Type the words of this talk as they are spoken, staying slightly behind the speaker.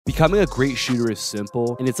Becoming a great shooter is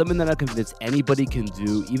simple, and it's something that I'm convinced anybody can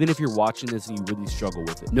do, even if you're watching this and you really struggle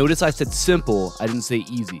with it. Notice I said simple, I didn't say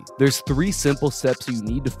easy. There's 3 simple steps you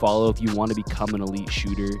need to follow if you want to become an elite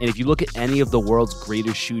shooter. And if you look at any of the world's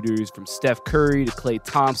greatest shooters, from Steph Curry to Klay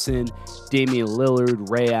Thompson, Damian Lillard,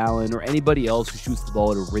 Ray Allen, or anybody else who shoots the ball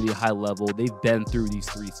at a really high level, they've been through these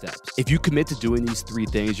 3 steps. If you commit to doing these 3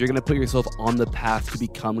 things, you're going to put yourself on the path to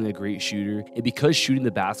becoming a great shooter. And because shooting the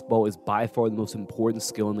basketball is by far the most important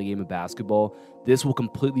skill in the game of basketball, this will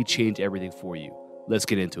completely change everything for you. Let's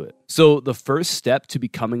get into it. So the first step to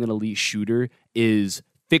becoming an elite shooter is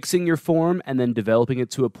fixing your form and then developing it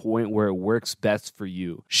to a point where it works best for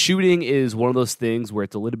you. Shooting is one of those things where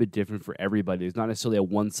it's a little bit different for everybody. There's not necessarily a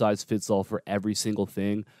one-size-fits-all for every single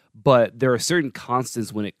thing, but there are certain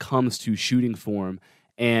constants when it comes to shooting form,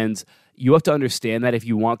 and you have to understand that if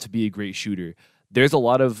you want to be a great shooter. There's a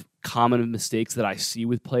lot of common mistakes that I see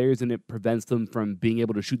with players, and it prevents them from being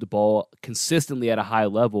able to shoot the ball consistently at a high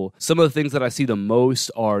level. Some of the things that I see the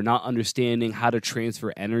most are not understanding how to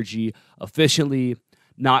transfer energy efficiently,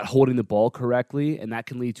 not holding the ball correctly, and that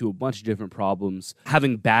can lead to a bunch of different problems.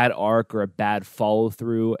 Having bad arc or a bad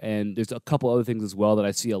follow-through, and there's a couple other things as well that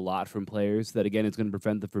I see a lot from players that, again, it's going to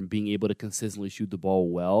prevent them from being able to consistently shoot the ball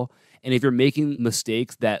well. And if you're making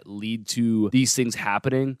mistakes that lead to these things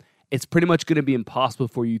happening, it's pretty much going to be impossible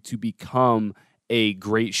for you to become a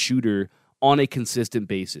great shooter on a consistent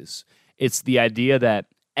basis. It's the idea that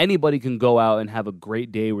anybody can go out and have a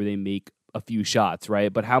great day where they make a few shots,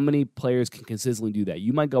 right? But how many players can consistently do that?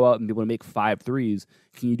 You might go out and be able to make 5 threes.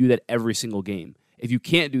 Can you do that every single game? If you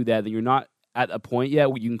can't do that, then you're not at a point yet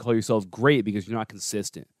where you can call yourself great because you're not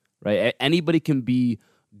consistent, right? Anybody can be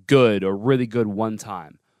good or really good one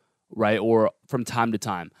time, right? Or from time to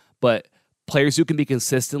time. But players who can be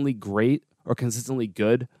consistently great or consistently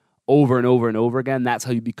good over and over and over again, that's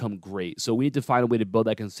how you become great. So we need to find a way to build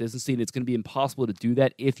that consistency, and it's going to be impossible to do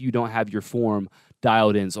that if you don't have your form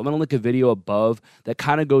dialed in. So I'm going to link a video above that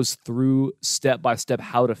kind of goes through step by step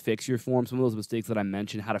how to fix your form, some of those mistakes that I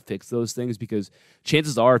mentioned, how to fix those things, because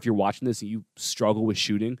chances are if you're watching this and you struggle with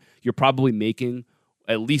shooting, you're probably making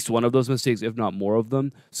at least one of those mistakes, if not more of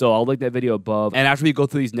them. So I'll link that video above. And after we go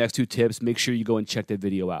through these next 2 tips, make sure you go and check that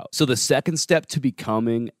video out. So the second step to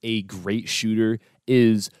becoming a great shooter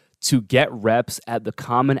is to get reps at the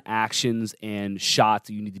common actions and shots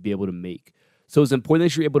that you need to be able to make. So it's important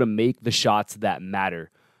that you're able to make the shots that matter,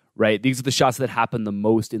 right? These are the shots that happen the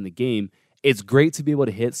most in the game. It's great to be able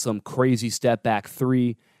to hit some crazy step back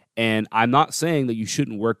 3. And I'm not saying that you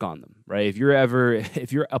shouldn't work on them, right? If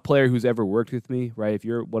you're a player who's ever worked with me, right? If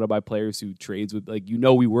you're one of my players who trades with, like,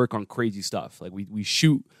 we work on crazy stuff. Like we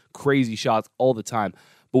shoot crazy shots all the time,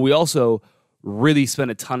 but we also really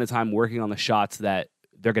spend a ton of time working on the shots that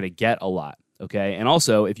they're going to get a lot, okay? And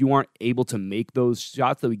also, if you aren't able to make those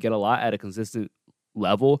shots that we get a lot at a consistent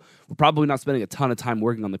level, we're probably not spending a ton of time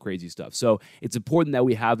working on the crazy stuff. So it's important that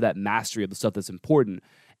we have that mastery of the stuff that's important.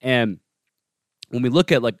 And when we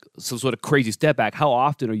look at like some sort of crazy step back, how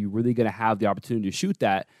often are you really going to have the opportunity to shoot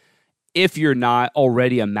that if you're not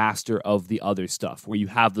already a master of the other stuff where you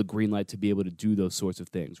have the green light to be able to do those sorts of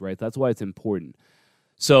things, right? That's why it's important.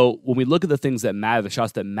 So when we look at the things that matter, the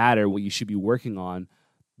shots that matter, what you should be working on,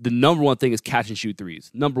 the number one thing is catch and shoot threes.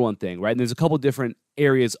 Number one thing, right? And there's a couple different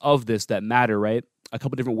areas of this that matter, right? A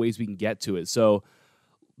couple different ways we can get to it. So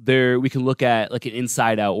there we can look at like an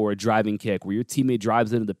inside out or a driving kick where your teammate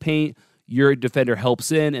drives into the paint, your defender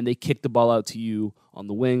helps in, and they kick the ball out to you on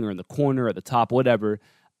the wing or in the corner or at the top, whatever.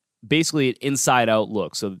 Basically an inside out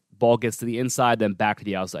look. So ball gets to the inside, then back to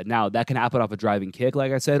the outside. Now, that can happen off a driving kick,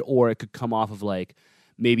 like I said, or it could come off of like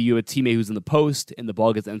maybe you have a teammate who's in the post and the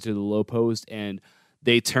ball gets entered to the low post and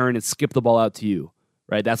they turn and skip the ball out to you,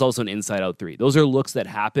 right? That's also an inside-out 3. Those are looks that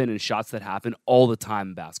happen and shots that happen all the time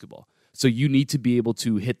in basketball. So you need to be able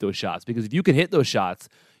to hit those shots, because if you can hit those shots,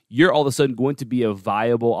 you're all of a sudden going to be a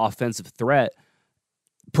viable offensive threat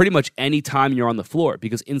pretty much any time you're on the floor,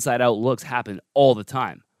 because inside-out looks happen all the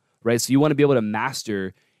time, right? So you want to be able to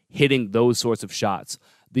master hitting those sorts of shots.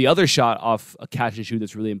 The other shot off a catch and shoot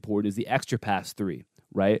that's really important is the extra pass 3,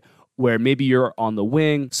 right? Where maybe you're on the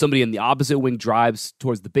wing, somebody in the opposite wing drives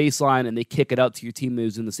towards the baseline, and they kick it out to your team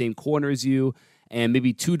who's in the same corner as you, and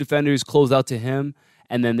maybe 2 defenders close out to him,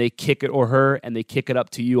 and then they kick it, or her, and they kick it up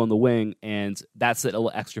to you on the wing, and that's a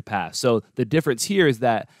little extra pass. So the difference here is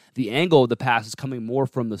that the angle of the pass is coming more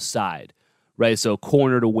from the side, right? So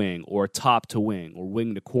corner to wing, or top to wing, or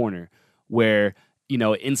wing to corner, where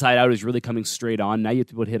inside out is really coming straight on. Now you have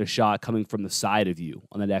to be able to hit a shot coming from the side of you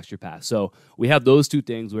on that extra pass. So we have those 2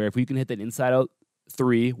 things where if we can hit that inside out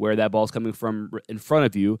three where that ball's coming from in front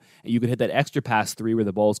of you, and you can hit that extra pass three where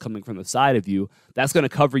the ball's coming from the side of you. That's going to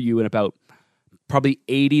cover you in about probably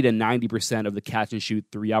 80 to 90% of the catch and shoot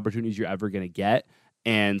three opportunities you're ever going to get.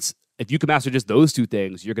 And if you can master just those two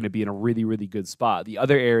things, you're going to be in a really, really good spot. The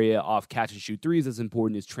other area off catch and shoot threes that's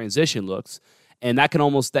important is transition looks. And that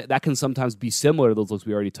can sometimes be similar to those looks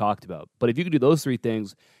we already talked about. But if you can do those three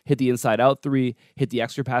things, hit the inside out three, hit the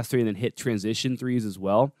extra pass three, and then hit transition threes as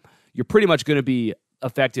well, you're pretty much going to be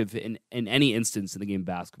effective in any instance in the game of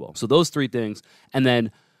basketball. So those three things. And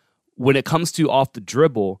then when it comes to off the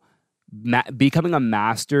dribble, becoming a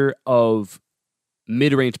master of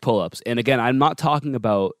mid-range pull-ups. And again, I'm not talking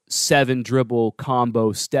about 7 dribble,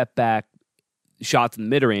 combo, step back shots in the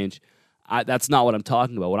mid-range. That's not what I'm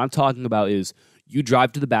talking about. What I'm talking about is you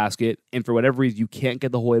drive to the basket, and for whatever reason, you can't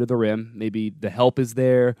get the whole way to the rim. Maybe the help is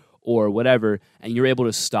there or whatever, and you're able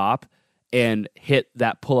to stop and hit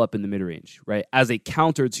that pull-up in the mid-range, right, as a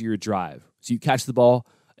counter to your drive. So you catch the ball.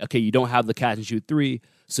 Okay, you don't have the catch and shoot three,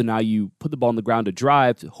 so now you put the ball on the ground to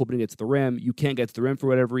drive, hoping to get to the rim. You can't get to the rim for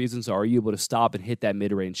whatever reason, so are you able to stop and hit that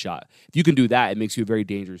mid-range shot? If you can do that, it makes you a very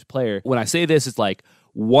dangerous player. When I say this, it's like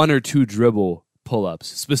 1 or 2 dribble pull-ups,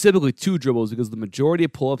 specifically 2 dribbles, because the majority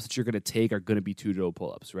of pull-ups that you're going to take are going to be 2 dribble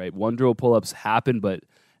pull-ups, right? 1 dribble pull-ups happen, but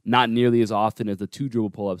not nearly as often as the 2 dribble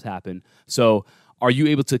pull-ups happen. So are you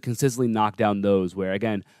able to consistently knock down those where,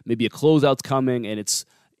 again, maybe a closeout's coming and it's,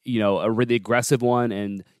 a really aggressive one,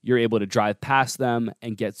 and you're able to drive past them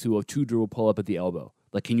and get to a 2 dribble pull-up at the elbow?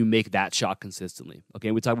 Like, can you make that shot consistently? Okay,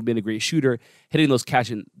 we talk about being a great shooter, hitting those catch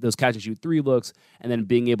and shoot 3 looks, and then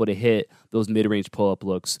being able to hit those mid-range pull-up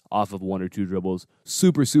looks off of 1 or 2 dribbles.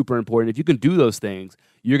 Super, super important. If you can do those things,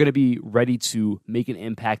 you're going to be ready to make an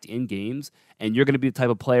impact in games, and you're going to be the type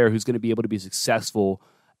of player who's going to be able to be successful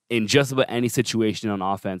in just about any situation on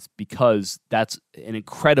offense, because that's an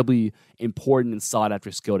incredibly important and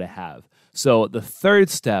sought-after skill to have. So the third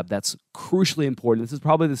step that's crucially important, this is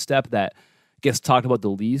probably the step that gets talked about the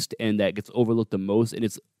least and that gets overlooked the most, and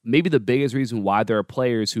it's maybe the biggest reason why there are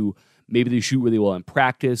players who maybe they shoot really well in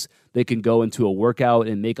practice, they can go into a workout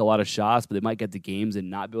and make a lot of shots, but they might get to games and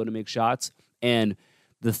not be able to make shots. And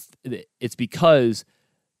it's because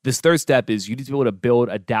this third step is you need to be able to build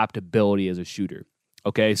adaptability as a shooter.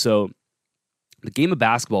 Okay, so the game of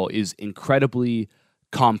basketball is incredibly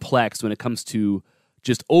complex when it comes to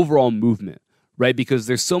just overall movement, right? Because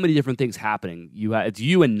there's so many different things happening. It's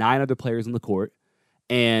you and 9 other players on the court,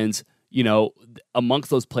 and amongst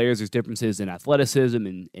those players, there's differences in athleticism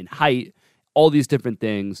and in height, all these different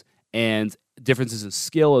things, and differences in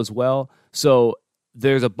skill as well. So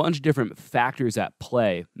there's a bunch of different factors at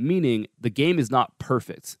play, meaning the game is not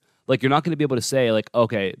perfect. Like, you're not going to be able to say, like,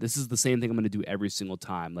 okay, this is the same thing I'm going to do every single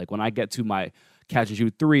time. Like, when I get to my catch and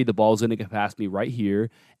shoot 3, the ball's going to get past me right here,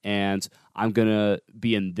 and I'm going to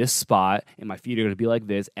be in this spot, and my feet are going to be like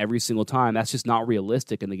this every single time. That's just not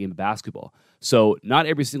realistic in the game of basketball. So not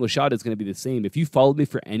every single shot is going to be the same. If you followed me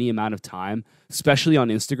for any amount of time, especially on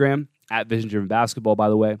Instagram, at Vision Driven Basketball, by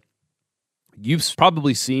the way, you've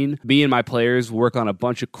probably seen me and my players work on a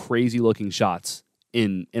bunch of crazy-looking shots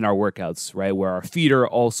in our workouts, right, where our feet are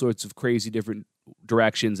all sorts of crazy different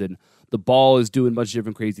directions, and the ball is doing a bunch of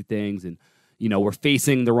different crazy things, and we're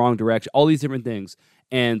facing the wrong direction, all these different things.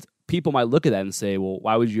 And people might look at that and say, well,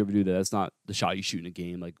 why would you ever do that? That's not the shot you shoot in a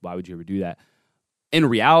game. Like, why would you ever do that? In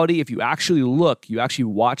reality, if you actually look, you actually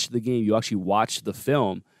watch the game, you actually watch the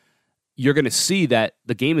film, you're going to see that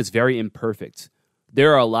the game is very imperfect.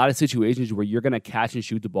 There are a lot of situations where you're going to catch and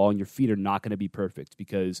shoot the ball and your feet are not going to be perfect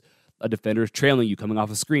because a defender is trailing you coming off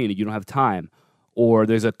a screen and you don't have time. Or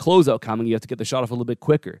there's a closeout coming, you have to get the shot off a little bit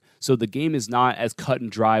quicker. So the game is not as cut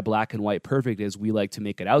and dry, black and white perfect as we like to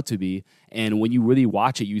make it out to be. And when you really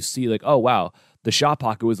watch it, you see like, oh, wow, the shot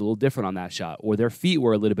pocket was a little different on that shot. Or their feet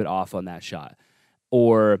were a little bit off on that shot.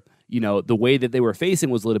 Or, the way that they were facing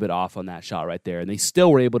was a little bit off on that shot right there. And they still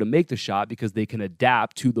were able to make the shot because they can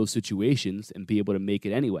adapt to those situations and be able to make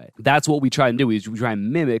it anyway. That's what we try and do, is we try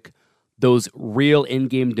and mimic those real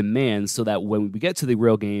in-game demands so that when we get to the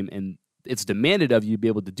real game and it's demanded of you to be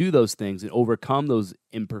able to do those things and overcome those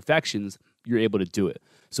imperfections, you're able to do it.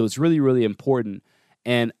 So it's really, really important.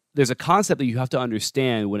 And there's a concept that you have to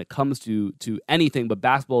understand when it comes to anything, but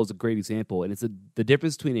basketball is a great example. And it's the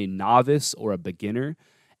difference between a novice or a beginner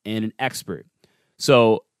and an expert.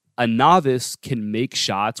 So a novice can make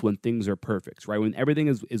shots when things are perfect, right? When everything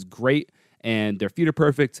is great and their feet are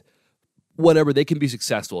perfect, whatever, they can be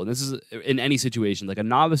successful. And this is in any situation. Like, a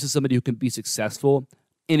novice is somebody who can be successful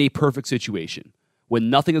in a perfect situation. When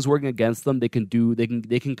nothing is working against them, they can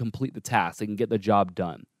complete the task. They can get the job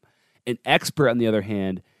done. An expert, on the other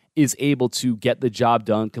hand, is able to get the job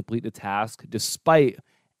done, complete the task, despite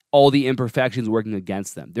all the imperfections working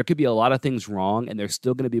against them. There could be a lot of things wrong, and they're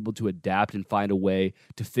still going to be able to adapt and find a way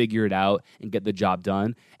to figure it out and get the job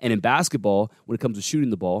done. And in basketball, when it comes to shooting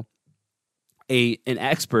the ball, an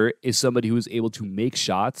expert is somebody who is able to make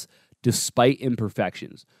shots despite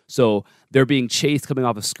imperfections. So they're being chased coming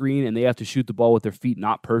off a screen, and they have to shoot the ball with their feet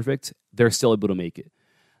not perfect. They're still able to make it.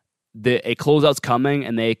 A closeout's coming,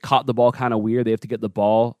 and they caught the ball kind of weird. They have to get the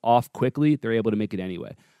ball off quickly. They're able to make it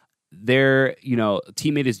anyway. Their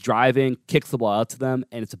teammate is driving, kicks the ball out to them,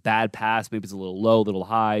 and it's a bad pass. Maybe it's a little low, a little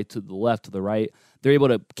high, to the left, to the right. They're able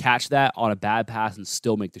to catch that on a bad pass and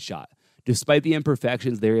still make the shot. Despite the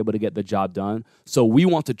imperfections, they're able to get the job done. So we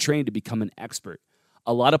want to train to become an expert.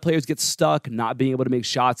 A lot of players get stuck not being able to make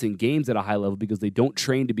shots in games at a high level because they don't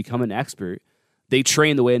train to become an expert. They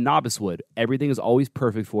train the way a novice would. Everything is always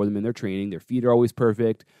perfect for them in their training. Their feet are always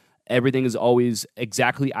perfect. Everything is always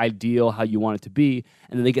exactly ideal how you want it to be.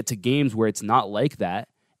 And then they get to games where it's not like that,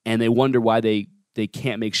 and they wonder why they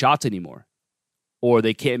can't make shots anymore. Or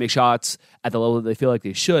they can't make shots at the level that they feel like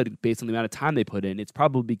they should based on the amount of time they put in. It's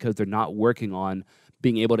probably because they're not working on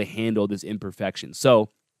being able to handle this imperfection. So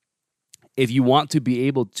if you want to be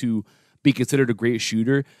able to be considered a great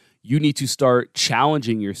shooter, you need to start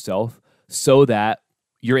challenging yourself so that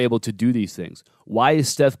you're able to do these things. Why is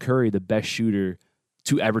Steph Curry the best shooter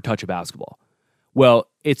to ever touch a basketball? Well,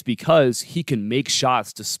 it's because he can make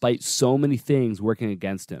shots despite so many things working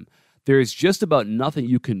against him. There is just about nothing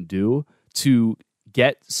you can do to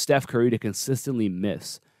get Steph Curry to consistently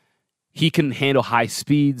miss. He can handle high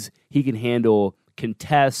speeds. He can handle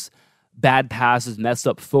contests, bad passes, messed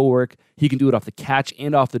up footwork. He can do it off the catch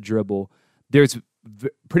and off the dribble. There's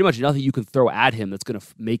pretty much nothing you can throw at him that's going to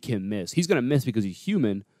make him miss. He's going to miss because he's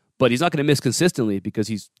human, but he's not going to miss consistently because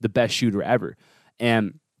he's the best shooter ever.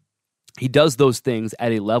 And he does those things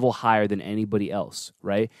at a level higher than anybody else,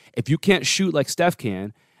 right? If you can't shoot like Steph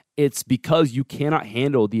can, it's because you cannot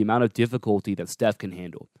handle the amount of difficulty that Steph can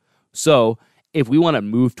handle. So if we want to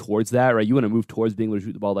move towards that, right, you want to move towards being able to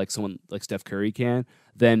shoot the ball like someone like Steph Curry can,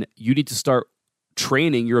 then you need to start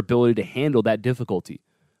training your ability to handle that difficulty.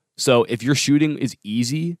 So if your shooting is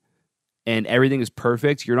easy and everything is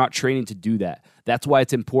perfect, you're not training to do that. That's why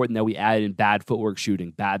it's important that we add in bad footwork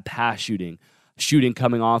shooting, bad pass shooting, shooting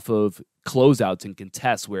coming off of closeouts and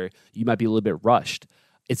contests where you might be a little bit rushed.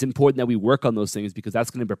 It's important that we work on those things because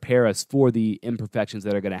that's going to prepare us for the imperfections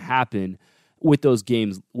that are going to happen with those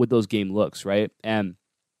games, with those game looks, right? And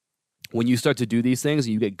when you start to do these things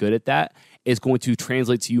and you get good at that, it's going to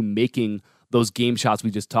translate to you making those game shots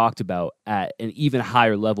we just talked about at an even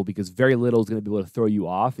higher level because very little is going to be able to throw you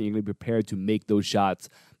off, and you're going to be prepared to make those shots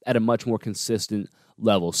at a much more consistent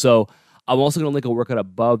level. So I'm also going to link a workout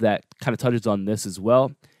above that kind of touches on this as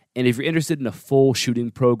well. And if you're interested in a full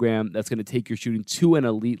shooting program that's going to take your shooting to an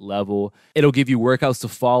elite level, it'll give you workouts to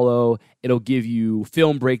follow. It'll give you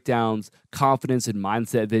film breakdowns, confidence and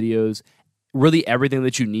mindset videos, really everything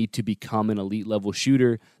that you need to become an elite level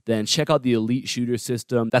shooter. Then check out the Elite Shooter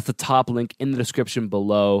System. That's the top link in the description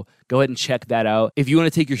below. Go ahead and check that out. If you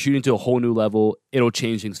want to take your shooting to a whole new level, it'll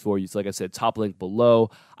change things for you. So like I said, top link below.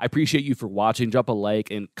 I appreciate you for watching. Drop a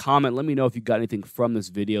like and comment. Let me know if you got anything from this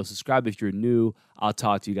video. Subscribe if you're new. I'll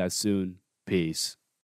talk to you guys soon. Peace.